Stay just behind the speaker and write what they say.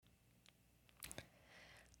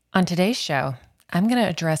On today's show, I'm going to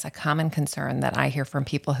address a common concern that I hear from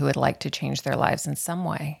people who would like to change their lives in some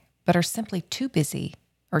way, but are simply too busy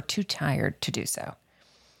or too tired to do so.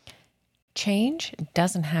 Change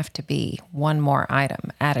doesn't have to be one more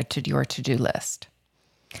item added to your to-do list.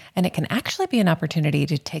 And it can actually be an opportunity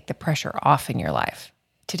to take the pressure off in your life.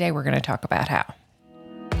 Today, we're going to talk about how.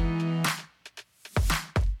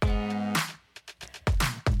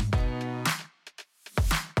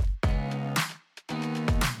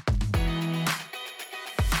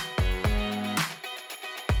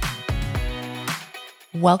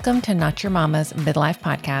 Welcome to Not Your Mama's Midlife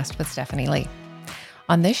Podcast with Stephanie Lee.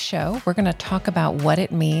 On this show, we're going to talk about what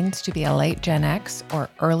it means to be a late Gen X or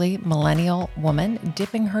early millennial woman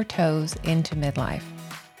dipping her toes into midlife.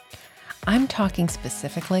 I'm talking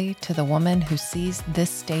specifically to the woman who sees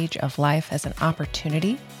this stage of life as an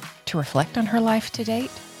opportunity to reflect on her life to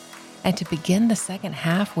date and to begin the second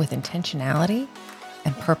half with intentionality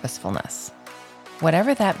and purposefulness,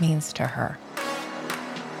 whatever that means to her.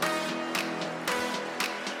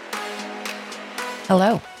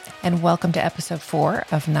 Hello, and welcome to episode 4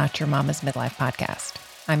 of Not Your Mama's Midlife Podcast.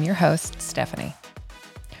 I'm your host, Stephanie.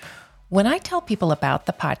 When I tell people about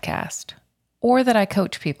the podcast, or that I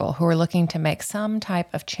coach people who are looking to make some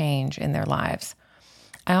type of change in their lives,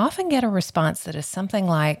 I often get a response that is something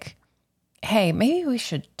like, hey, maybe we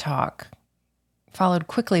should talk, followed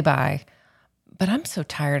quickly by, but I'm so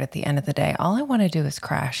tired at the end of the day, all I want to do is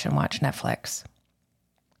crash and watch Netflix.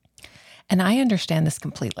 And I understand this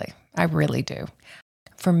completely. I really do.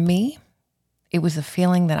 For me, it was a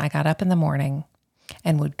feeling that I got up in the morning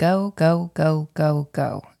and would go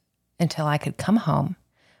until I could come home,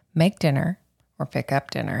 make dinner or pick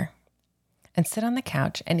up dinner, and sit on the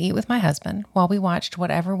couch and eat with my husband while we watched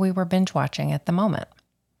whatever we were binge watching at the moment.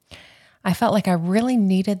 I felt like I really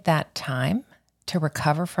needed that time to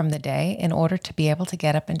recover from the day in order to be able to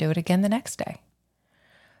get up and do it again the next day.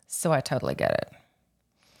 So I totally get it.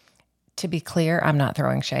 To be clear, I'm not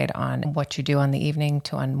throwing shade on what you do on the evening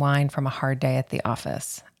to unwind from a hard day at the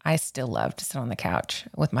office. I still love to sit on the couch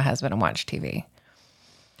with my husband and watch TV.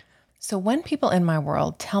 So when people in my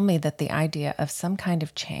world tell me that the idea of some kind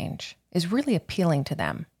of change is really appealing to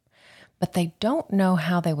them, but they don't know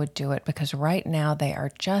how they would do it because right now they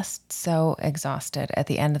are just so exhausted at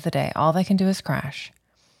the end of the day, all they can do is crash,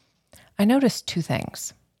 I notice two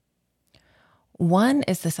things. One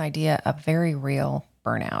is this idea of very real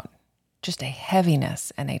burnout. Just a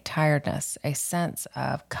heaviness and a tiredness, a sense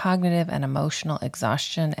of cognitive and emotional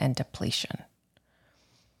exhaustion and depletion.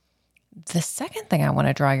 The second thing I want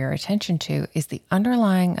to draw your attention to is the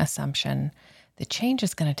underlying assumption that change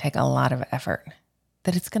is going to take a lot of effort,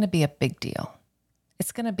 that it's going to be a big deal.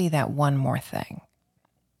 It's going to be that one more thing.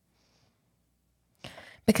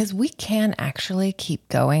 Because we can actually keep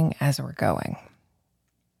going as we're going.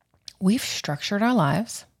 We've structured our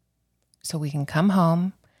lives so we can come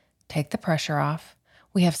home, take the pressure off.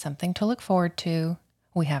 We have something to look forward to.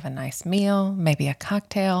 We have a nice meal, maybe a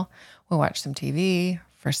cocktail. We watch some TV.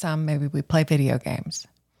 For some, maybe we play video games.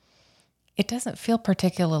 It doesn't feel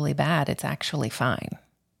particularly bad. It's actually fine.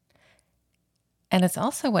 And it's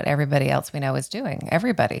also what everybody else we know is doing.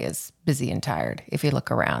 Everybody is busy and tired. If you look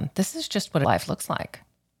around, this is just what life looks like.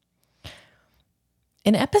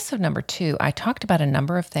 In episode number 2, I talked about a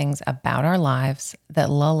number of things about our lives that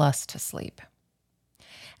lull us to sleep.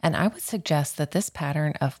 And I would suggest that this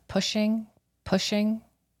pattern of pushing,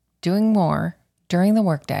 doing more during the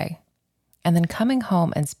workday, and then coming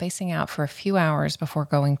home and spacing out for a few hours before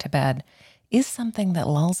going to bed is something that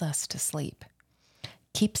lulls us to sleep,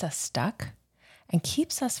 keeps us stuck, and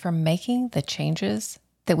keeps us from making the changes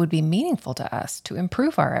that would be meaningful to us to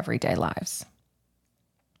improve our everyday lives.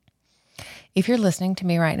 If you're listening to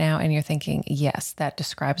me right now and you're thinking, yes, that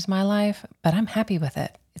describes my life, but I'm happy with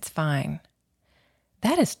it, it's fine.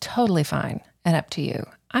 That is totally fine and up to you.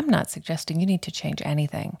 I'm not suggesting you need to change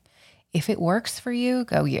anything. If it works for you,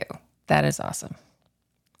 go you. That is awesome.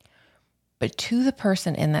 But to the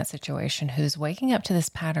person in that situation who's waking up to this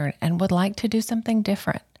pattern and would like to do something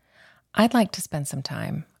different, I'd like to spend some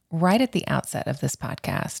time right at the outset of this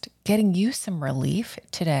podcast getting you some relief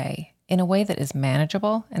today in a way that is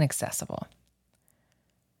manageable and accessible.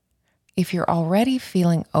 If you're already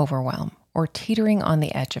feeling overwhelmed or teetering on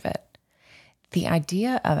the edge of it, the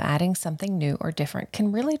idea of adding something new or different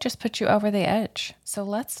can really just put you over the edge. So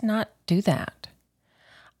let's not do that.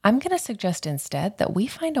 I'm going to suggest instead that we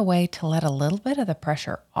find a way to let a little bit of the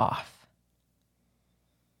pressure off.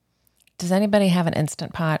 Does anybody have an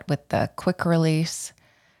Instant Pot with the quick release?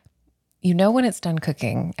 You know when it's done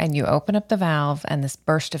cooking and you open up the valve and this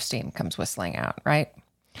burst of steam comes whistling out, right?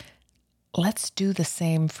 Let's do the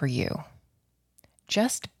same for you.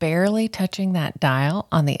 just barely touching that dial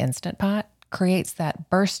on the Instant Pot creates that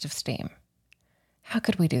burst of steam. How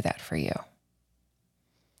could we do that for you?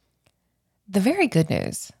 The very good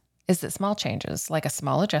news is that small changes, like a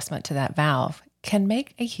small adjustment to that valve, can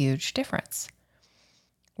make a huge difference.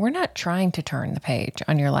 We're not trying to turn the page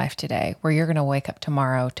on your life today where you're going to wake up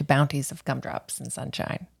tomorrow to bounties of gumdrops and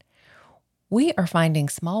sunshine. We are finding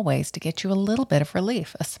small ways to get you a little bit of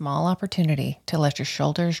relief, a small opportunity to let your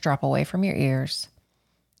shoulders drop away from your ears,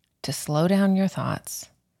 to slow down your thoughts,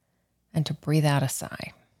 and to breathe out a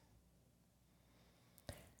sigh.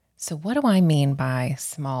 So what do I mean by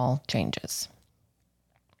small changes?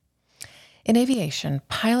 In aviation,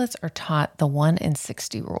 pilots are taught the 1 in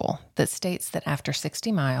 60 rule that states that after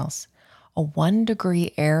 60 miles, a 1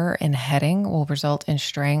 degree error in heading will result in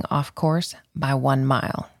straying off course by 1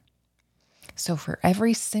 mile. So for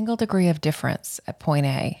every single degree of difference at point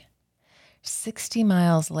A, 60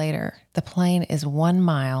 miles later, the plane is 1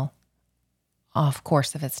 mile off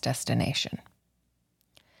course of its destination.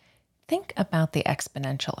 Think about the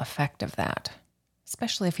exponential effect of that,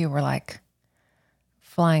 especially if you were like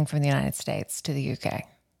flying from the United States to the UK.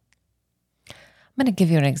 I'm going to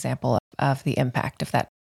give you an example of the impact of that.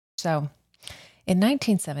 So in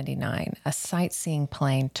 1979, a sightseeing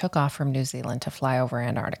plane took off from New Zealand to fly over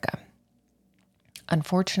Antarctica.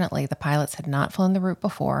 Unfortunately, the pilots had not flown the route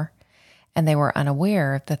before, and they were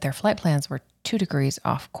unaware that their flight plans were 2 degrees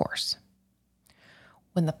off course.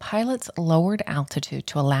 When the pilots lowered altitude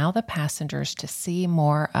to allow the passengers to see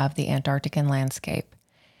more of the Antarctican landscape,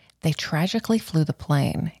 they tragically flew the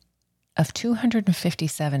plane of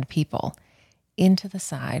 257 people into the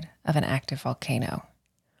side of an active volcano.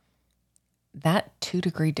 That 2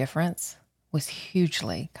 degree difference was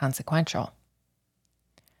hugely consequential.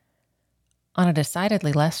 On a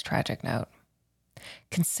decidedly less tragic note,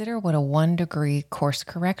 consider what a 1 degree course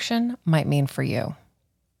correction might mean for you.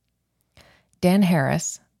 Dan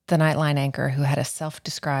Harris, the Nightline anchor who had a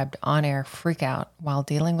self-described on-air freakout while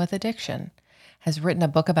dealing with addiction, has written a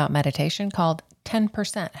book about meditation called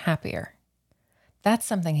 10% Happier. That's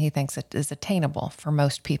something he thinks is attainable for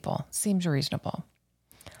most people. Seems reasonable.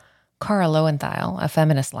 Cara Lowenthal, a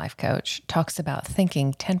feminist life coach, talks about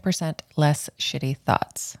thinking 10% less shitty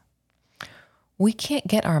thoughts. We can't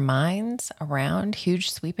get our minds around huge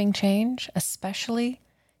sweeping change, especially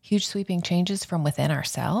huge sweeping changes from within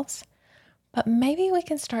ourselves, but maybe we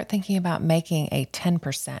can start thinking about making a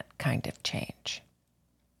 10% kind of change.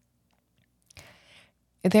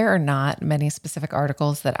 There are not many specific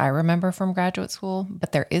articles that I remember from graduate school,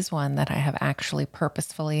 but there is one that I have actually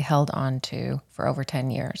purposefully held on to for over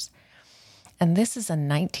 10 years. And this is a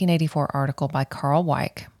 1984 article by Carl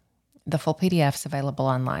Weick. The full PDF is available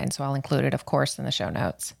online, so I'll include it, of course, in the show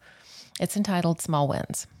notes. It's entitled Small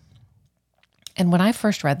Wins. And when I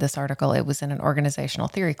first read this article, it was in an organizational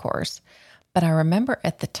theory course. But I remember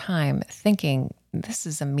at the time thinking this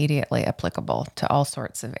is immediately applicable to all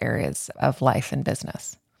sorts of areas of life and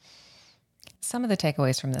business. Some of the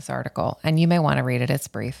takeaways from this article, and you may want to read it, it's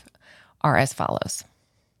brief, are as follows.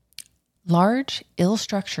 Large,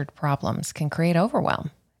 ill-structured problems can create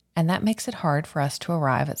overwhelm, and that makes it hard for us to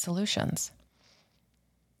arrive at solutions.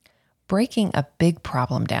 Breaking a big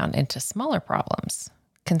problem down into smaller problems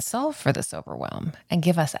can solve for this overwhelm and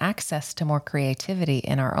give us access to more creativity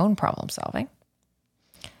in our own problem solving.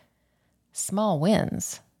 Small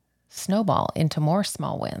wins snowball into more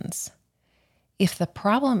small wins. If the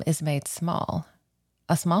problem is made small,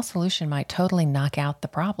 a small solution might totally knock out the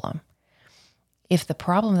problem. If the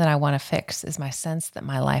problem that I want to fix is my sense that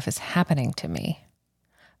my life is happening to me,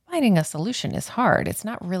 finding a solution is hard. It's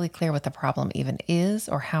not really clear what the problem even is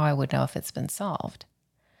or how I would know if it's been solved.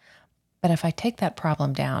 But if I take that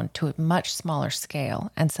problem down to a much smaller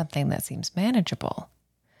scale and something that seems manageable,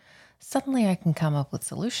 suddenly I can come up with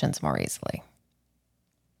solutions more easily.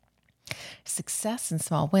 Success in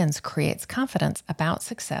small wins creates confidence about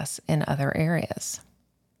success in other areas.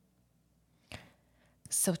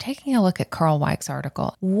 So taking a look at Carl Weick's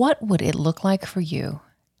article, what would it look like for you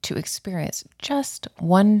to experience just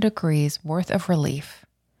 1 degree's worth of relief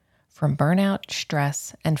from burnout,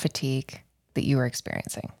 stress, and fatigue that you are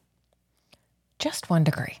experiencing? Just 1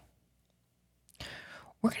 degree.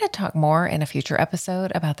 We're going to talk more in a future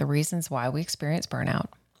episode about the reasons why we experience burnout.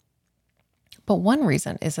 But one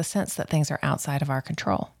reason is a sense that things are outside of our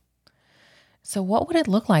control. So what would it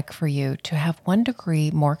look like for you to have 1 degree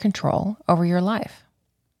more control over your life?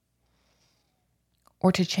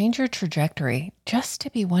 Or to change your trajectory just to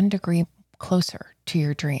be 1 degree closer to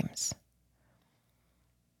your dreams?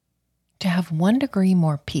 To have 1 degree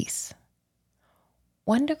more peace?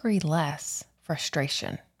 1 degree less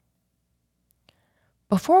frustration?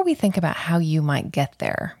 Before we think about how you might get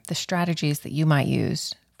there, the strategies that you might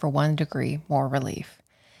use for 1 degree more relief,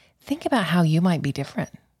 think about how you might be different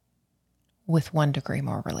with 1 degree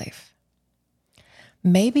more relief.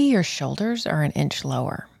 Maybe your shoulders are an inch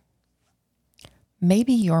lower.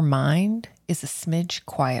 Maybe your mind is a smidge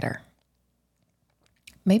quieter.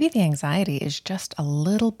 Maybe the anxiety is just a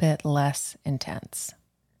little bit less intense.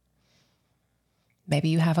 Maybe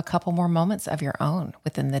you have a couple more moments of your own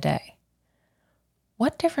within the day.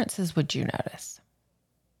 What differences would you notice?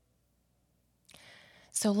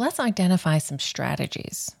 So let's identify some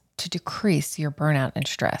strategies to decrease your burnout and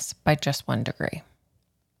stress by just 1 degree.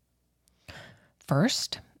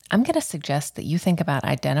 First, I'm going to suggest that you think about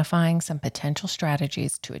identifying some potential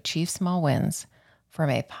strategies to achieve small wins from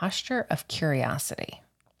a posture of curiosity.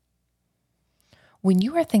 When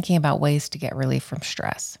you are thinking about ways to get relief from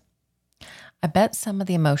stress, I bet some of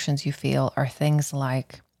the emotions you feel are things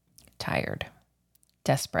like tired,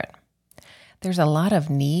 desperate. There's a lot of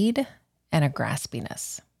need and a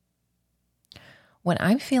graspiness. When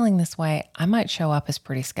I'm feeling this way, I might show up as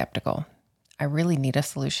pretty skeptical. I really need a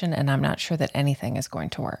solution, and I'm not sure that anything is going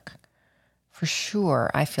to work. For sure,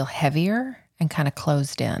 I feel heavier and kind of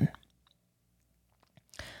closed in.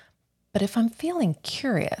 But if I'm feeling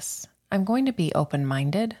curious, I'm going to be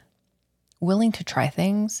open-minded, willing to try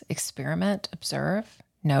things, experiment, observe,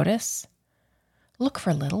 notice, look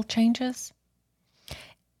for little changes.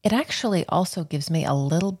 It actually also gives me a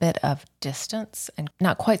little bit of distance and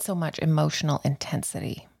not quite so much emotional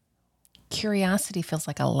intensity. Curiosity feels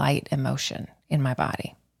like a light emotion in my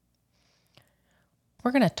body.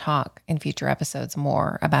 We're going to talk in future episodes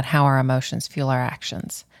more about how our emotions fuel our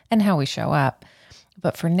actions and how we show up.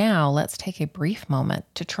 But for now, let's take a brief moment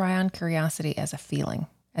to try on curiosity as a feeling,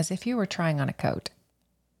 as if you were trying on a coat.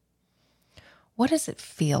 What does it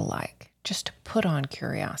feel like just to put on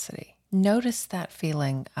curiosity? Notice that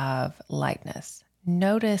feeling of lightness.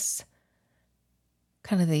 Notice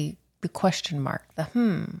kind of the question mark,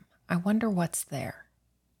 I wonder what's there.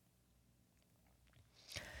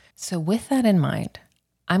 So with that in mind,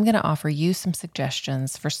 I'm going to offer you some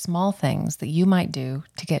suggestions for small things that you might do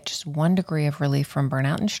to get just 1 degree of relief from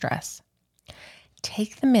burnout and stress.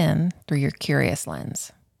 Take them in through your curious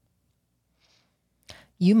lens.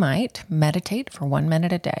 You might meditate for 1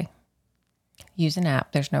 minute a day. Use an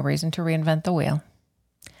app. There's no reason to reinvent the wheel.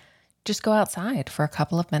 Just go outside for a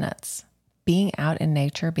couple of minutes. Being out in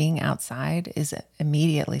nature, being outside is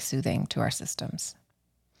immediately soothing to our systems.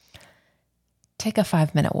 Take a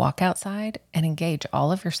 5-minute walk outside and engage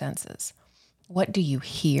all of your senses. What do you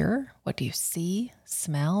hear? What do you see,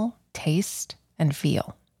 smell, taste, and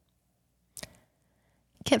feel?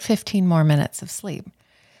 Get 15 more minutes of sleep.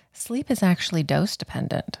 Sleep is actually dose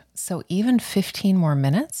dependent, so even 15 more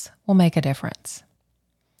minutes will make a difference.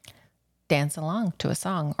 Dance along to a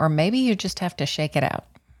song, or maybe you just have to shake it out.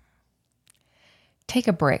 Take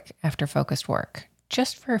a break after focused work,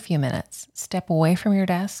 just for a few minutes. Step away from your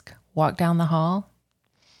desk, walk down the hall.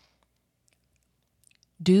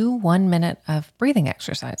 Do 1 minute of breathing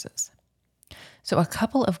exercises. So a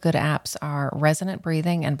couple of good apps are resonant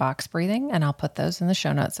breathing and box breathing, and I'll put those in the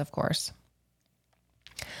show notes, of course.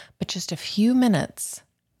 But just a few minutes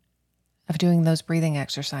of doing those breathing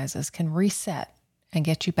exercises can reset and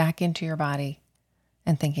get you back into your body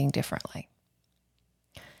and thinking differently.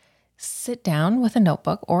 Sit down with a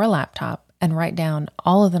notebook or a laptop and write down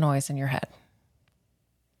all of the noise in your head.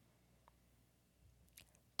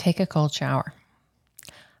 Take a cold shower.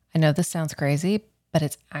 I know this sounds crazy, but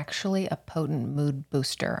it's actually a potent mood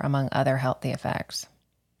booster among other healthy effects.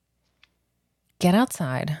 Get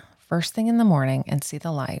outside first thing in the morning and see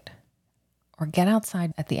the light, or get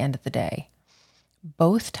outside at the end of the day.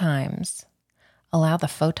 Both times, allow the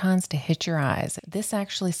photons to hit your eyes. This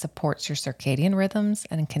actually supports your circadian rhythms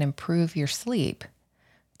and can improve your sleep.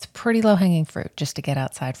 It's pretty low-hanging fruit just to get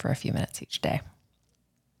outside for a few minutes each day.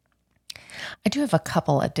 I do have a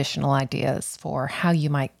couple additional ideas for how you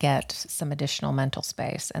might get some additional mental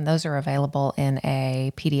space, and those are available in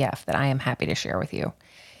a PDF that I am happy to share with you.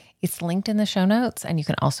 It's linked in the show notes, and you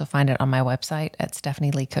can also find it on my website at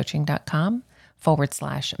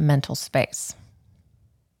stephanieleecoaching.com/mental space.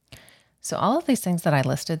 So all of these things that I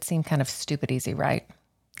listed seem kind of stupid easy, right?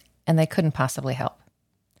 And they couldn't possibly help.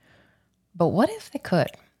 But what if they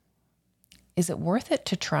could? Is it worth it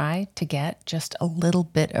to try to get just a little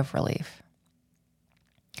bit of relief?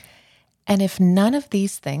 And if none of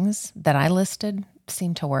these things that I listed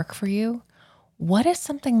seem to work for you, what is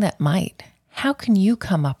something that might? How can you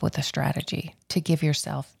come up with a strategy to give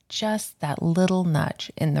yourself just that little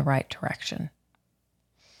nudge in the right direction?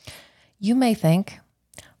 You may think,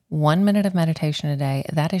 1 minute of meditation a day,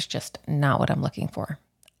 that is just not what I'm looking for.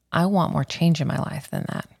 I want more change in my life than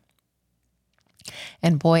that.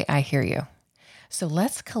 And boy, I hear you. So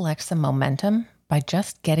let's collect some momentum by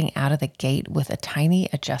just getting out of the gate with a tiny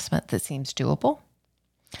adjustment that seems doable,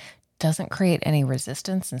 doesn't create any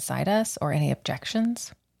resistance inside us or any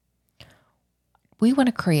objections. We want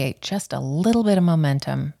to create just a little bit of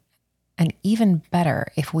momentum, and even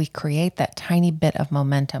better if we create that tiny bit of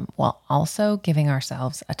momentum while also giving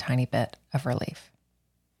ourselves a tiny bit of relief.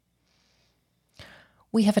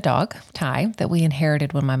 We have a dog, Ty, that we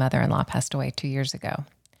inherited when my mother-in-law passed away 2 years ago.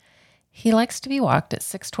 He likes to be walked at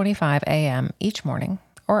 6:25 a.m. each morning,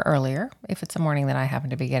 or earlier, if it's a morning that I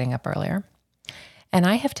happen to be getting up earlier. And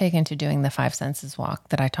I have taken to doing the 5 senses walk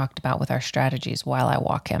that I talked about with our strategies while I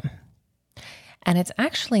walk him. And it's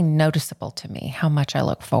actually noticeable to me how much I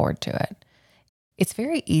look forward to it. It's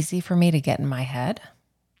very easy for me to get in my head.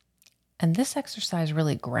 And this exercise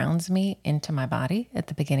really grounds me into my body at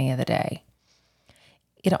the beginning of the day.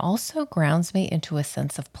 It also grounds me into a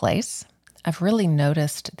sense of place. I've really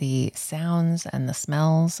noticed the sounds and the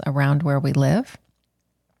smells around where we live.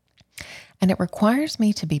 And it requires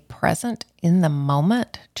me to be present in the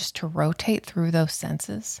moment, just to rotate through those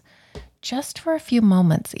senses, just for a few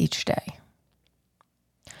moments each day.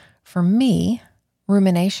 For me,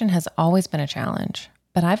 rumination has always been a challenge,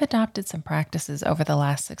 but I've adopted some practices over the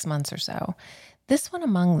last 6 months or so, this one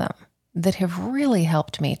among them, that have really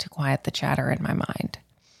helped me to quiet the chatter in my mind.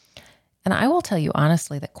 And I will tell you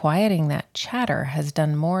honestly that quieting that chatter has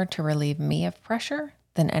done more to relieve me of pressure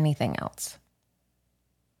than anything else.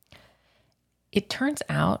 It turns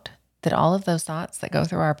out that all of those thoughts that go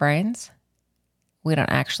through our brains, we don't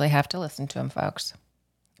actually have to listen to them, folks.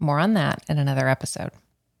 More on that in another episode.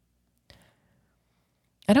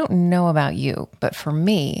 I don't know about you, but for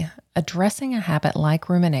me, addressing a habit like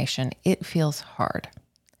rumination, it feels hard.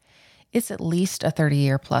 It's at least a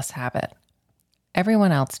 30-year plus habit.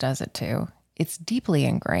 Everyone else does it too. It's deeply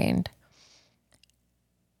ingrained.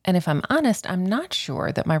 And if I'm honest, I'm not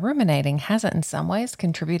sure that my ruminating hasn't in some ways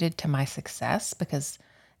contributed to my success, because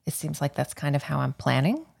it seems like that's kind of how I'm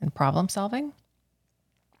planning and problem solving.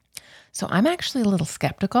 So I'm actually a little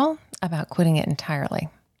skeptical about quitting it entirely.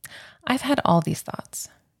 I've had all these thoughts.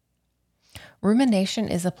 Rumination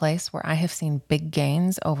is a place where I have seen big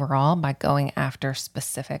gains overall by going after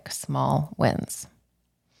specific small wins.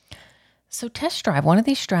 So test drive one of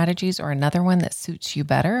these strategies or another one that suits you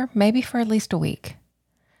better, maybe for at least a week.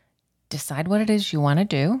 Decide what it is you want to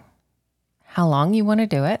do, how long you want to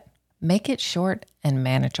do it, make it short and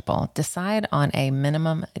manageable. Decide on a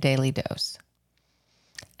minimum daily dose.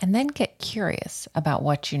 And then get curious about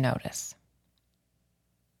what you notice.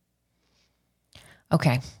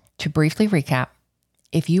 Okay, to briefly recap,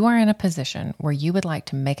 if you are in a position where you would like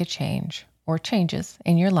to make a change or changes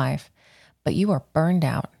in your life, but you are burned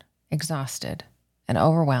out, exhausted, and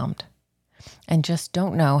overwhelmed, and just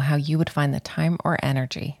don't know how you would find the time or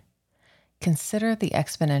energy, consider the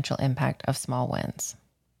exponential impact of small wins.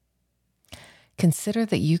 Consider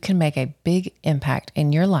that you can make a big impact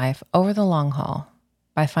in your life over the long haul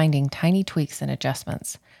by finding tiny tweaks and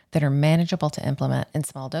adjustments that are manageable to implement in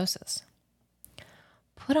small doses.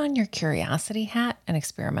 Put on your curiosity hat and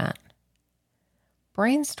experiment.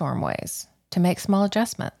 Brainstorm ways to make small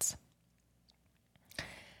adjustments.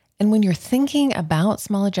 And when you're thinking about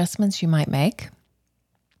small adjustments you might make,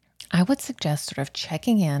 I would suggest sort of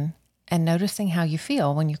checking in and noticing how you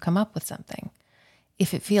feel when you come up with something.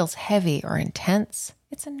 If it feels heavy or intense,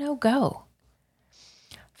 it's a no-go.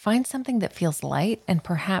 Find something that feels light and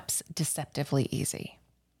perhaps deceptively easy.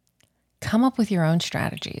 Come up with your own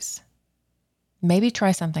strategies. Maybe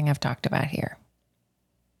try something I've talked about here.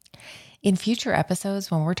 In future episodes,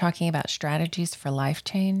 when we're talking about strategies for life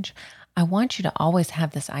change, I want you to always have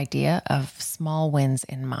this idea of small wins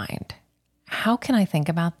in mind. How can I think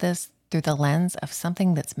about this through the lens of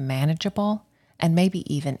something that's manageable and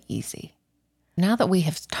maybe even easy? Now that we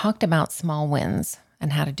have talked about small wins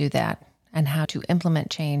and how to do that and how to implement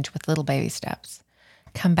change with little baby steps,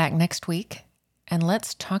 come back next week and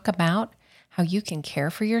let's talk about how you can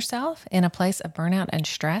care for yourself in a place of burnout and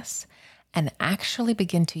stress and actually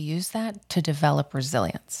begin to use that to develop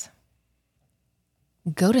resilience.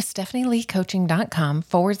 Go to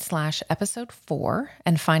stephanieleecoaching.com/episode 4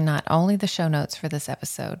 and find not only the show notes for this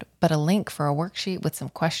episode, but a link for a worksheet with some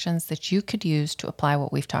questions that you could use to apply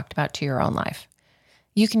what we've talked about to your own life.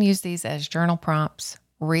 You can use these as journal prompts,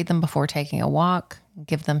 read them before taking a walk,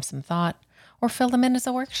 give them some thought, or fill them in as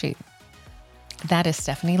a worksheet. That is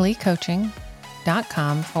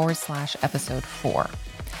stephanieleecoaching.com/episode 4.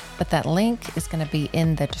 But that link is going to be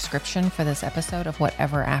in the description for this episode of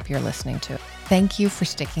whatever app you're listening to. Thank you for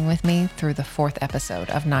sticking with me through the 4th episode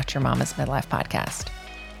of Not Your Mama's Midlife Podcast.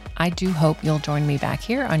 I do hope you'll join me back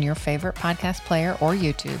here on your favorite podcast player or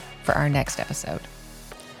YouTube for our next episode.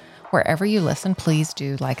 Wherever you listen, please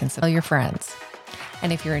do like and tell your friends.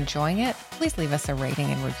 And if you're enjoying it, please leave us a rating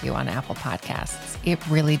and review on Apple Podcasts. It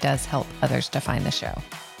really does help others to find the show.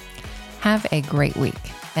 Have a great week,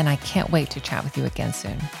 and I can't wait to chat with you again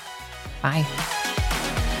soon. Bye.